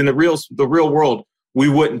site. Because in the real world, we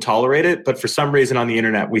wouldn't tolerate it, but for some reason on the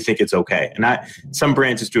internet, we think it's okay. And some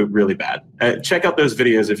brands just do it really bad. Check out those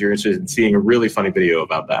videos if you're interested in seeing a really funny video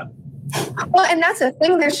about that. Well, and that's the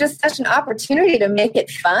thing. There's just such an opportunity to make it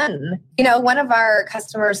fun. One of our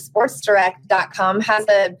customers, sportsdirect.com, has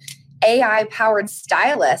a AI-powered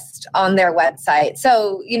stylist on their website.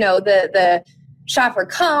 So, the shopper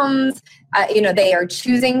comes, they are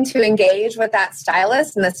choosing to engage with that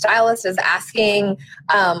stylist, and the stylist is asking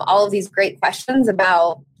all of these great questions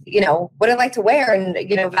about, what I like to wear. And,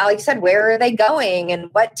 Val, you said, where are they going and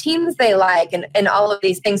what teams they like and all of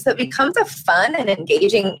these things. So it becomes a fun and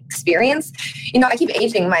engaging experience. I keep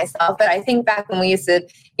aging myself, but I think back when we used to,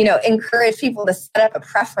 encourage people to set up a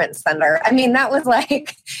preference center. I mean, that was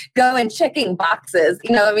like going checking boxes.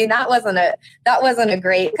 That wasn't a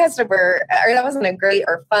great customer, or that wasn't a great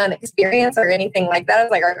or fun experience or anything like that. It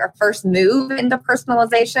was like our first move into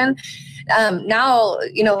personalization. Now,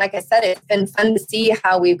 like I said, it's been fun to see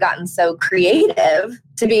how we've gotten so creative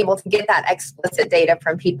to be able to get that explicit data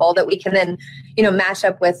from people that we can then, match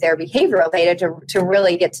up with their behavioral data to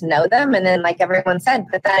really get to know them. And then, like everyone said,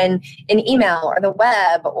 put that in an email or the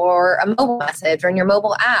web or a mobile message or in your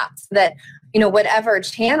mobile apps that, whatever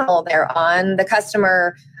channel they're on, the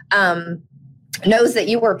customer knows that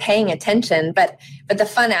you were paying attention. But the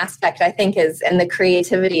fun aspect, I think, and the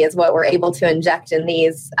creativity is what we're able to inject in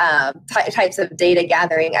these types of data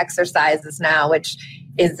gathering exercises now, which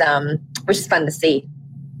is fun to see.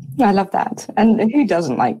 I love that. And who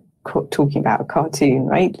doesn't like talking about a cartoon,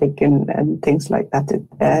 right? And things like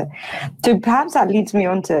that. So perhaps that leads me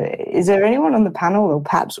on to, is there anyone on the panel, or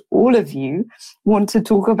perhaps all of you, want to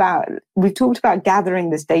talk about, we've talked about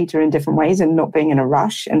gathering this data in different ways and not being in a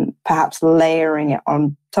rush and perhaps layering it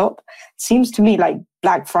on top. Seems to me like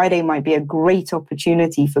Black Friday might be a great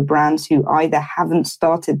opportunity for brands who either haven't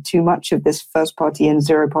started too much of this first-party and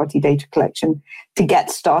zero-party data collection to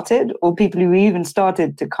get started, or people who even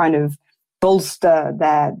started to kind of bolster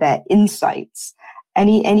their insights.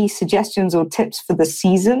 Any suggestions or tips for the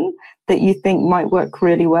season that you think might work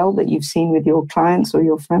really well that you've seen with your clients or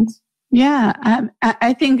your friends? Yeah,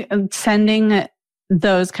 I think sending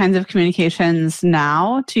those kinds of communications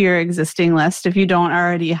now to your existing list, if you don't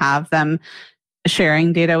already have them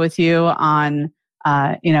sharing data with you on,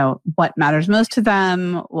 what matters most to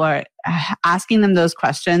them, or asking them those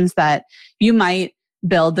questions that you might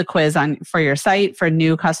build the quiz on for your site for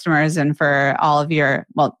new customers and for all of you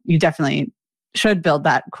definitely should build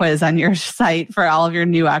that quiz on your site for all of your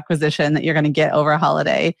new acquisition that you're going to get over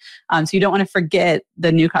holiday. So you don't want to forget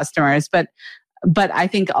the new customers, but I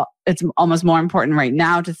think it's almost more important right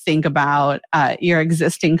now to think about your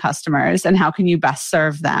existing customers and how can you best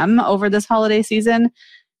serve them over this holiday season,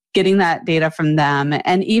 getting that data from them.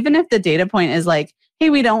 And even if the data point is like, hey,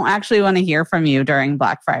 we don't actually want to hear from you during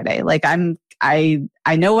Black Friday. Like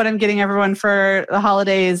I know what I'm getting everyone for the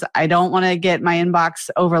holidays. I don't want to get my inbox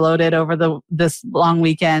overloaded over this long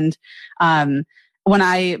weekend.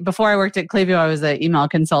 Before I worked at Klaviyo, I was an email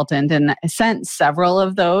consultant, and I sent several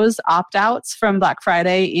of those opt-outs from Black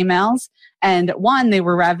Friday emails. And one, they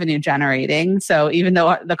were revenue generating. So even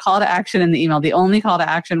though the call to action in the email, the only call to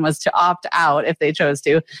action was to opt out if they chose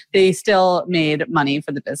to, they still made money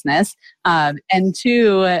for the business. And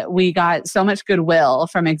two, we got so much goodwill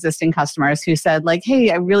from existing customers who said like, hey,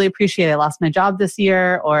 I really appreciate it. I lost my job this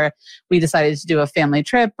year, or we decided to do a family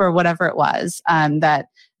trip, or whatever it was, that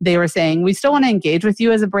they were saying, we still want to engage with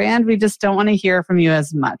you as a brand. We just don't want to hear from you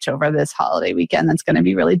as much over this holiday weekend. That's going to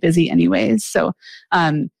be really busy anyways. So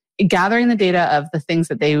gathering the data of the things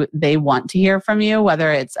that they want to hear from you,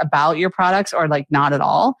 whether it's about your products or like not at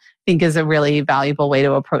all, I think is a really valuable way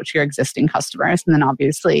to approach your existing customers. And then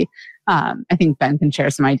obviously, I think Ben can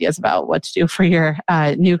share some ideas about what to do for your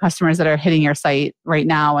new customers that are hitting your site right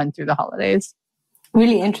now and through the holidays.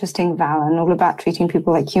 Really interesting, Val, and all about treating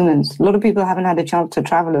people like humans. A lot of people haven't had a chance to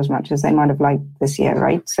travel as much as they might have liked this year,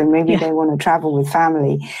 right? So maybe they want to travel with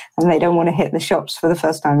family and they don't want to hit the shops for the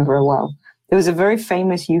first time for a while. There was a very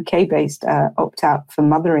famous UK-based opt-out for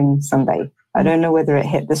Mothering Sunday. I don't know whether it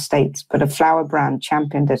hit the States, but a flower brand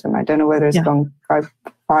championed it, and I don't know whether it's gone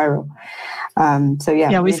viral.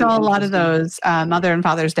 Yeah, we saw a lot of those Mother and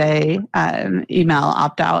Father's Day email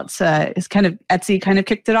opt-outs. It's kind of Etsy kind of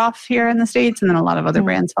kicked it off here in the States, and then a lot of other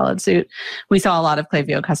brands followed suit. We saw a lot of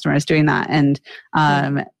Klaviyo customers doing that, and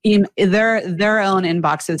their own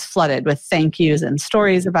inboxes flooded with thank yous and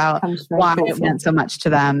stories about why it meant so much to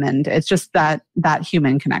them, and it's just that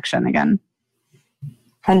human connection again.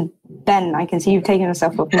 And Ben, I can see you've taken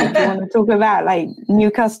yourself up. Do you want to talk about like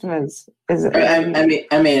new customers? I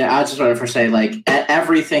mean, I just want to first say, like,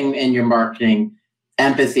 everything in your marketing,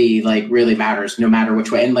 empathy, like, really matters, no matter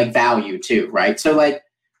which way, and like value too, right? So, like,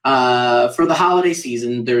 for the holiday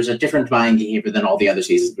season, there's a different buying behavior than all the other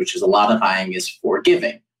seasons, which is a lot of buying is for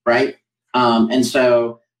giving, right? And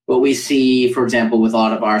so what we see, for example, with a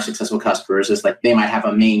lot of our successful customers is like they might have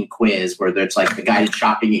a main quiz where there's like the guided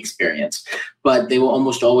shopping experience, but they will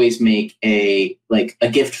almost always make a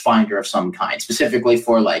gift finder of some kind, specifically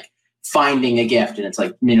for like finding a gift. And it's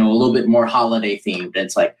like, a little bit more holiday themed. And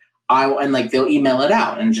it's like, they'll email it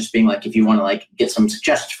out and just being like, if you want to like get some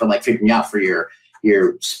suggestions for like figuring out for your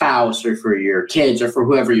spouse or for your kids or for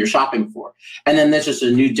whoever you're shopping for. And then there's just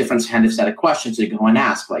a new different kind of set of questions to go and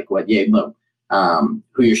ask, like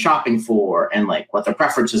who you're shopping for and like what their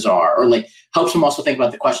preferences are, or like helps them also think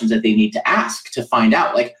about the questions that they need to ask to find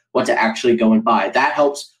out like what to actually go and buy. That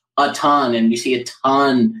helps a ton. And you see a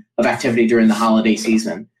ton of activity during the holiday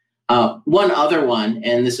season. One other one,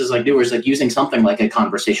 and this is like newer, is like using something like a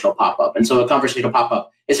conversational pop-up. And so a conversational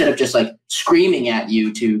pop-up, instead of just like screaming at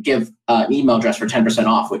you to give an email address for 10%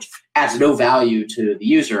 off, which adds no value to the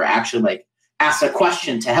user, actually like asks a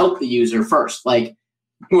question to help the user first. Like,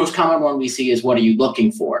 the most common one we see is, what are you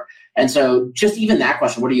looking for? And so just even that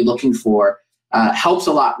question, what are you looking for, helps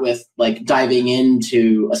a lot with like diving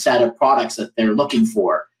into a set of products that they're looking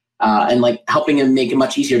for, and like helping them make it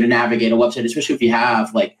much easier to navigate a website, especially if you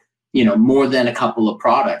have like, more than a couple of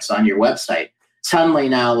products on your website. Suddenly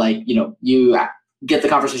now, like, you get the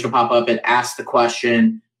conversation pop up, it asks the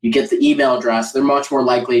question, you get the email address, they're much more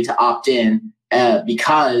likely to opt in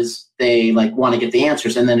because they like want to get the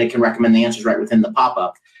answers, and then it can recommend the answers right within the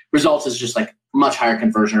pop-up. Results is just like much higher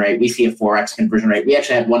conversion rate. We see a 4x conversion rate. We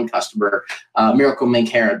actually had one customer, Miracle Mink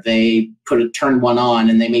Hair. They turned one on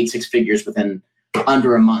and they made 6 figures within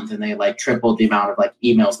under a month, and they like tripled the amount of like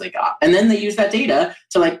emails they got. And then they use that data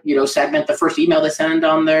to like, segment the first email they send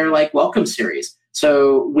on their like welcome series.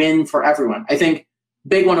 So win for everyone. I think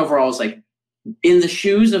big one overall is like in the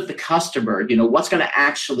shoes of the customer, what's going to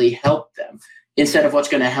actually help them instead of what's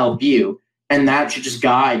going to help you. And that should just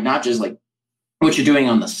guide not just like what you're doing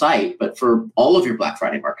on the site, but for all of your Black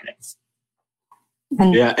Friday marketing.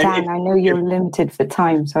 And Dan, I know you're limited for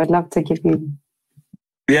time, so I'd love to give you...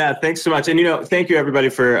 Yeah, thanks so much. And, thank you everybody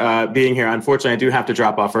for being here. Unfortunately, I do have to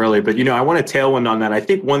drop off early, but, I want to tailwind on that. I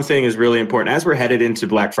think one thing is really important as we're headed into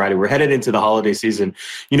Black Friday, we're headed into the holiday season.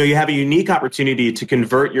 You have a unique opportunity to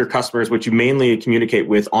convert your customers, which you mainly communicate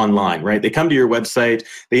with online, right? They come to your website,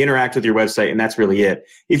 they interact with your website, and that's really it.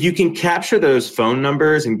 If you can capture those phone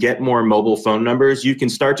numbers and get more mobile phone numbers, you can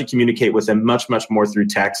start to communicate with them much, much more through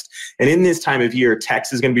text. And in this time of year,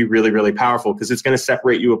 text is going to be really, really powerful because it's going to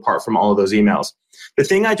separate you apart from all of those emails. The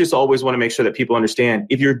thing I just always want to make sure that people understand,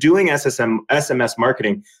 if you're doing SMS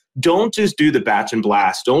marketing, don't just do the batch and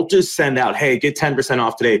blast. Don't just send out, hey, get 10%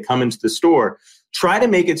 off today, come into the store. Try to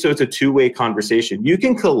make it so it's a two-way conversation. You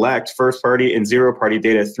can collect first-party and zero-party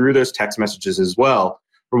data through those text messages as well.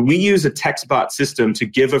 We use a text bot system to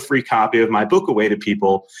give a free copy of my book away to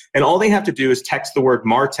people. And all they have to do is text the word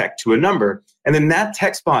MarTech to a number. And then that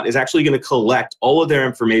text bot is actually going to collect all of their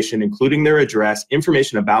information, including their address,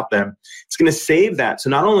 information about them. It's going to save that. So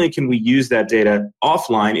not only can we use that data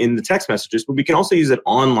offline in the text messages, but we can also use it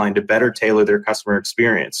online to better tailor their customer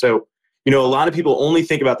experience. So, a lot of people only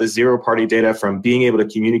think about the zero-party data from being able to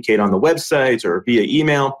communicate on the website or via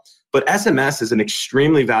email. But SMS is an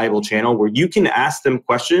extremely valuable channel where you can ask them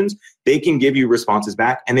questions, they can give you responses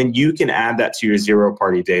back, and then you can add that to your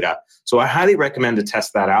zero-party data. So I highly recommend to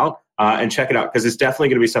test that out and check it out, because it's definitely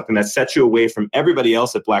going to be something that sets you away from everybody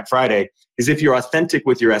else at Black Friday, is if you're authentic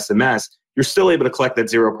with your SMS, you're still able to collect that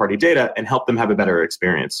zero-party data and help them have a better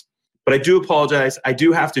experience. But I do apologize. I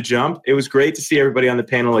do have to jump. It was great to see everybody on the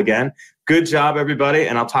panel again. Good job, everybody,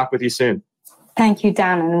 and I'll talk with you soon. Thank you,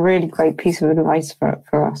 Dan, and a really great piece of advice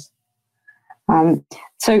for us.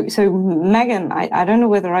 So Megan, I don't know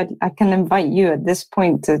whether I can invite you at this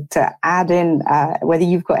point to add in whether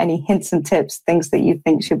you've got any hints and tips, things that you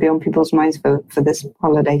think should be on people's minds for this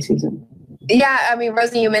holiday season. Yeah, I mean,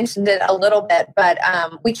 Rosie, you mentioned it a little bit, but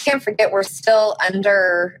we can't forget we're still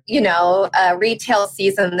under, a retail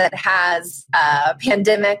season that has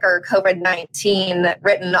pandemic or COVID-19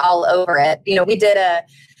 written all over it. We did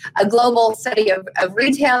a global study of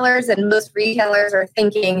retailers, and most retailers are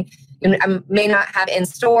thinking, I may not have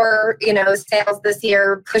in-store, sales this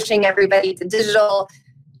year, pushing everybody to digital.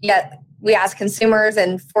 Yet we ask consumers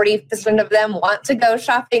and 40% of them want to go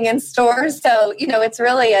shopping in stores. So, it's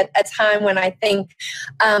really a time when I think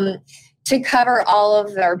to cover all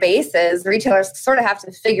of their bases, retailers sort of have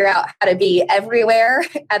to figure out how to be everywhere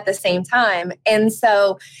at the same time. And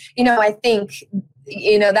so, I think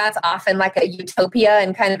that's often like a utopia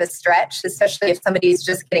and kind of a stretch, especially if somebody's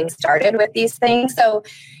just getting started with these things. So,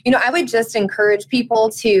 I would just encourage people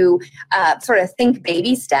to sort of think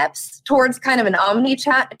baby steps towards kind of an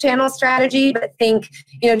omni-channel strategy, but think,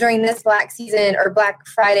 during this Black season or Black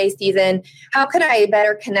Friday season, how could I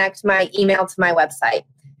better connect my email to my website?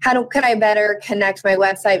 Could I better connect my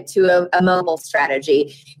website to a mobile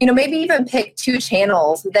strategy? Maybe even pick 2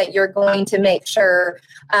 channels that you're going to make sure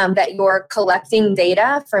that you're collecting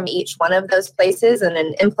data from each one of those places in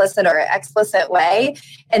an implicit or explicit way,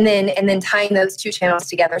 and then tying those 2 channels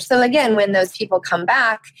together. So again, when those people come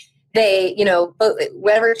back, they,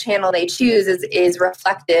 whatever channel they choose is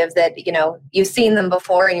reflective that, you've seen them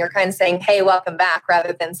before and you're kind of saying, hey, welcome back,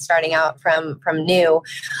 rather than starting out from new.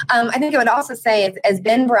 I think I would also say, as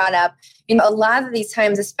Ben brought up, a lot of these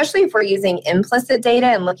times, especially if we're using implicit data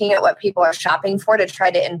and looking at what people are shopping for to try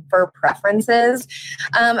to infer preferences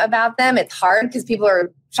about them, it's hard because people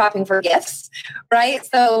are shopping for gifts, right?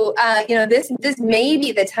 So, this may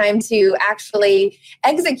be the time to actually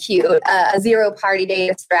execute a zero-party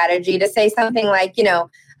data strategy to say something like,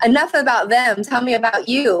 enough about them, tell me about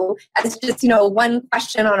you, as just, one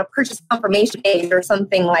question on a purchase confirmation page or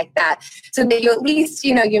something like that. So that you at least,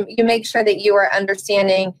 you make sure that you are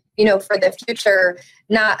understanding, for the future,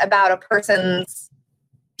 not about a person's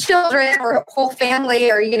children or whole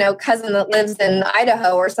family or, cousin that lives in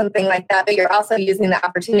Idaho or something like that, but you're also using the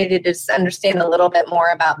opportunity to just understand a little bit more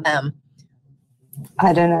about them.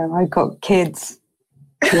 I don't know. I've got kids.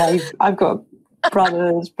 I've got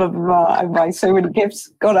brothers, blah, blah, blah. I buy so many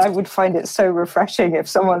gifts. God, I would find it so refreshing if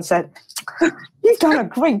someone said, you've done a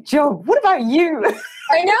great job. What about you?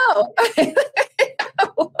 I know.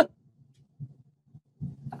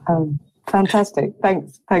 Fantastic.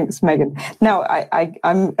 Thanks, Megan. Now,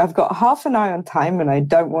 I've got half an eye on time, and I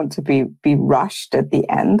don't want to be rushed at the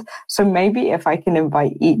end. So maybe if I can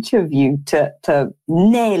invite each of you to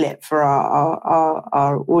nail it for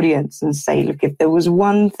our audience and say, look, if there was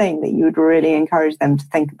one thing that you would really encourage them to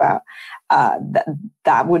think about,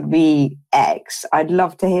 that would be X. I'd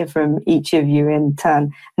love to hear from each of you in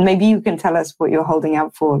turn. And maybe you can tell us what you're holding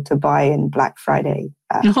out for to buy in Black Friday.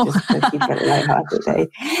 Just to keep it lighthearted today.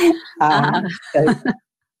 So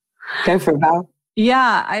go for it, Val.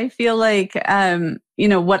 Yeah, I feel like,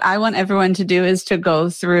 what I want everyone to do is to go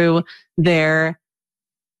through their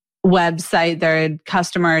website, their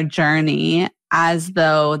customer journey, as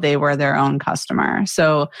though they were their own customer.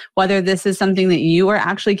 So whether this is something that you are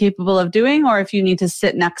actually capable of doing, or if you need to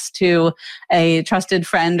sit next to a trusted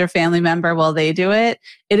friend or family member while they do it,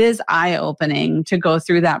 it is eye-opening to go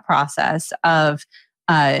through that process of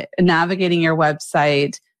navigating your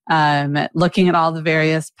website, looking at all the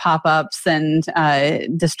various pop-ups and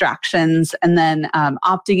distractions, and then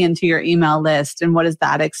opting into your email list. And what does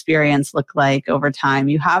that experience look like over time?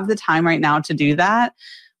 You have the time right now to do that,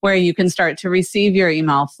 where you can start to receive your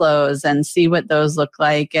email flows and see what those look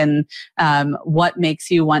like, and what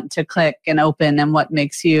makes you want to click and open, and what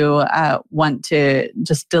makes you want to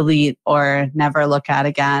just delete or never look at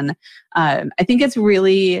again. I think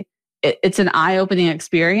it's an eye-opening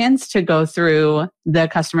experience to go through the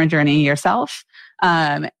customer journey yourself.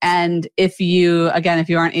 And if you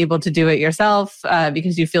aren't able to do it yourself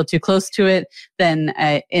because you feel too close to it, then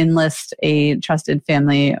enlist a trusted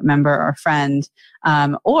family member or friend,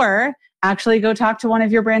 or actually go talk to one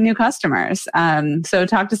of your brand new customers. So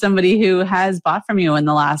talk to somebody who has bought from you in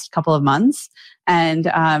the last couple of months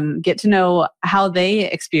and get to know how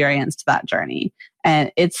they experienced that journey.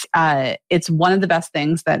 And it's one of the best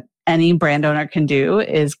things that any brand owner can do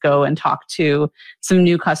is go and talk to some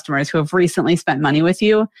new customers who have recently spent money with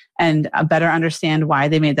you and better understand why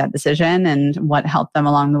they made that decision and what helped them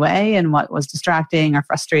along the way and what was distracting or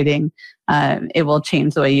frustrating. It will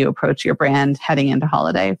change the way you approach your brand heading into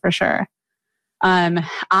holiday for sure. I'm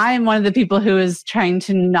one of the people who is trying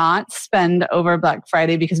to not spend over Black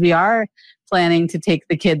Friday because we are planning to take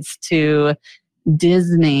the kids to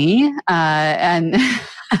Disney, and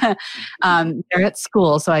they're at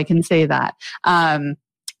school, so I can say that.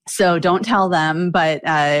 So don't tell them, but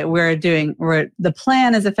the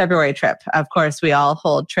plan is a February trip. Of course, we all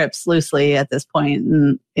hold trips loosely at this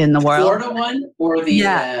point in the world. Florida one or the...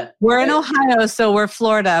 Yeah, we're in Ohio, so we're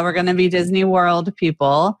Florida. We're going to be Disney World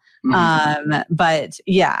people. Mm-hmm. But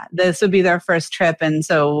yeah, this would be their first trip. And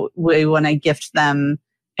so we want to gift them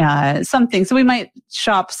something. So we might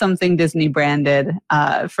shop something Disney branded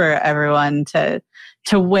for everyone to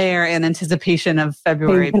wear in anticipation of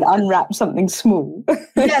February. You can unwrap something small.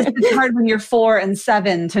 Yes, it's hard when you're 4 and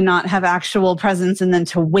 7 to not have actual presents and then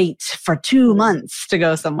to wait for 2 months to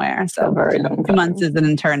go somewhere. So very long 2 months is an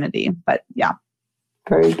eternity, but yeah.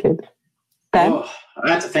 Very good. Ben? Oh,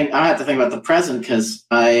 I have to think about the present because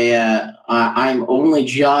I'm only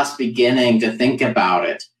just beginning to think about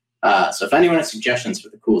it. So if anyone has suggestions for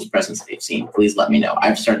the coolest presents they've seen, please let me know.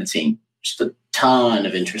 I've started seeing just a ton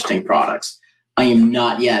of interesting products. I am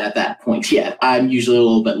not yet at that point yet. I'm usually a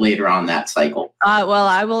little bit later on that cycle. Well,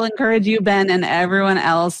 I will encourage you, Ben, and everyone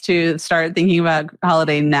else to start thinking about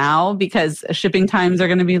holiday now because shipping times are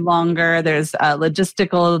going to be longer. There's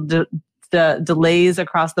logistical delays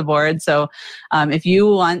across the board. So if you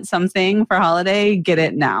want something for holiday, get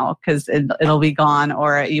it now because it'll be gone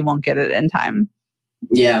or you won't get it in time.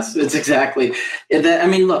 Yes, it's exactly. I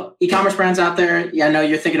mean, look, e-commerce brands out there, I know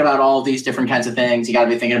you're thinking about all these different kinds of things. You got to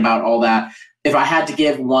be thinking about all that. If I had to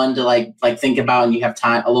give one to like think about, and you have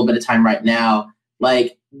time, a little bit of time right now,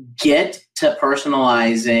 like get to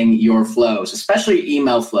personalizing your flows, especially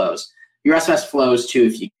email flows, your SMS flows too,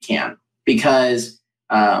 if you can, because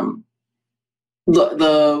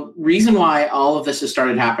the reason why all of this has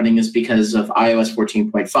started happening is because of iOS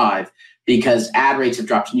 14.5, because ad rates have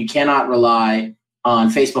dropped, and you cannot rely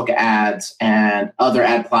on Facebook ads and other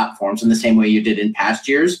ad platforms in the same way you did in past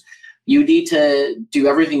years. You need to do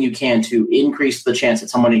everything you can to increase the chance that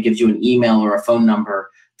somebody gives you an email or a phone number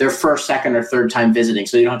their first, second, or third time visiting,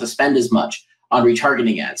 so you don't have to spend as much on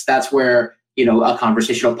retargeting ads. That's where, a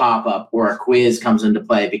conversational pop-up or a quiz comes into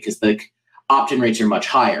play because the opt-in rates are much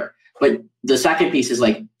higher. But the second piece is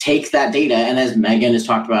like take that data, and as Megan has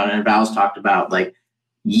talked about and Val's talked about, like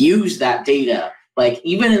use that data, like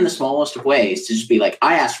even in the smallest of ways, to just be like,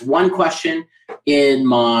 I asked one question in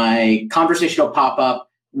my conversational pop-up.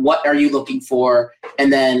 What are you looking for?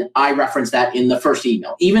 And then I reference that in the first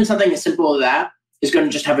email. Even something as simple as that is going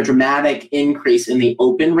to just have a dramatic increase in the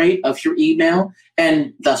open rate of your email,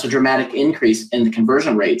 and thus a dramatic increase in the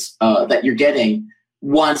conversion rates that you're getting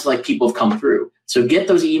once like people have come through. So get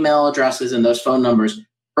those email addresses and those phone numbers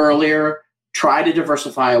earlier. Try to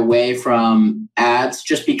diversify away from ads,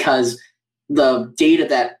 just because the data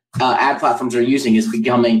that ad platforms are using is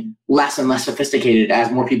becoming less and less sophisticated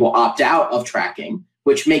as more people opt out of tracking,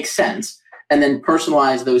 which makes sense. And then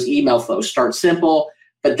personalize those email flows. Start simple,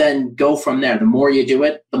 but then go from there. The more you do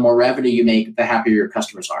it, the more revenue you make, the happier your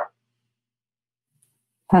customers are.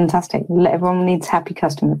 Fantastic. Everyone needs happy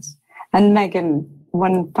customers. And Megan,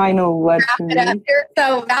 one final word from you.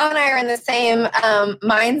 So Val and I are in the same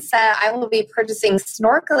mindset. I will be purchasing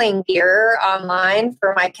snorkeling gear online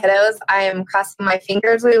for my kiddos. I am crossing my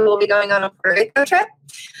fingers. We will be going on a Puerto Rico trip.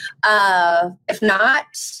 If not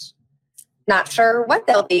sure what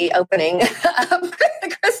they'll be opening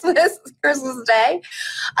Christmas Day.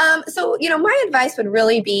 So, my advice would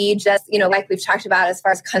really be just, like we've talked about as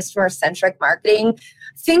far as customer-centric marketing,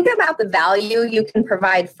 think about the value you can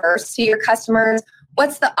provide first to your customers.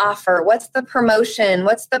 What's the offer? What's the promotion?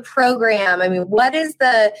 What's the program? I mean, what is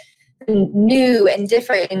the new and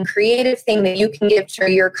different and creative thing that you can give to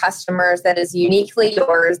your customers that is uniquely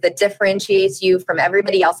yours, that differentiates you from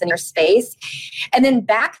everybody else in your space? And then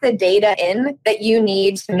back the data in that you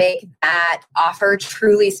need to make that offer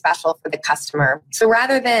truly special for the customer. So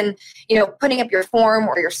rather than, putting up your form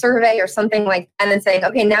or your survey or something like that and then saying,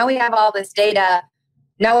 okay, now we have all this data,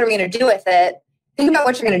 now what are we going to do with it? Think about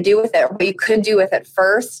what you're going to do with it, or what you could do with it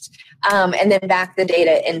first, and then back the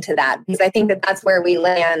data into that. Because I think that that's where we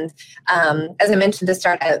land, as I mentioned to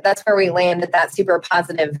start out, that's where we land at that super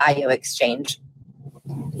positive value exchange.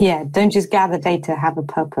 Yeah, don't just gather data, have a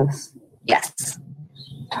purpose. Yes.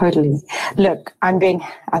 Totally. Look, I'm being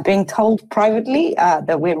told privately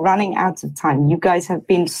that we're running out of time. You guys have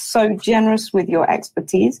been so generous with your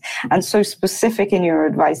expertise and so specific in your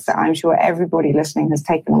advice that I'm sure everybody listening has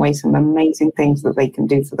taken away some amazing things that they can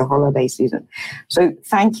do for the holiday season. So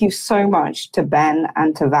thank you so much to Ben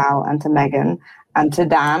and to Val and to Megan and to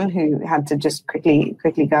Dan, who had to just quickly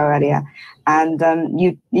go earlier. And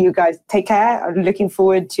you guys take care. I'm looking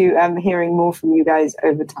forward to hearing more from you guys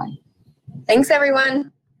over time. Thanks,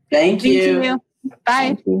 everyone. Thank you.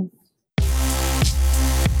 Bye. Thank you.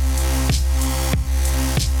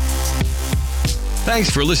 Thanks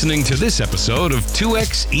for listening to this episode of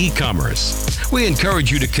 2X E-Commerce. We encourage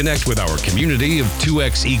you to connect with our community of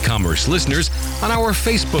 2X E-Commerce listeners on our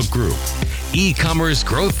Facebook group, E-Commerce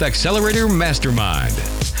Growth Accelerator Mastermind.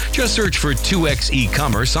 Just search for 2X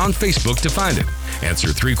E-Commerce on Facebook to find it.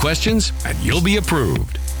 Answer 3 questions and you'll be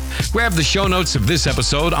approved. Grab the show notes of this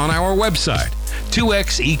episode on our website,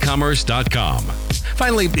 2xecommerce.com.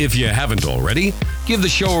 Finally, if you haven't already, give the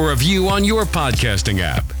show a review on your podcasting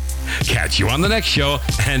app. Catch you on the next show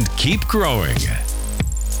and keep growing.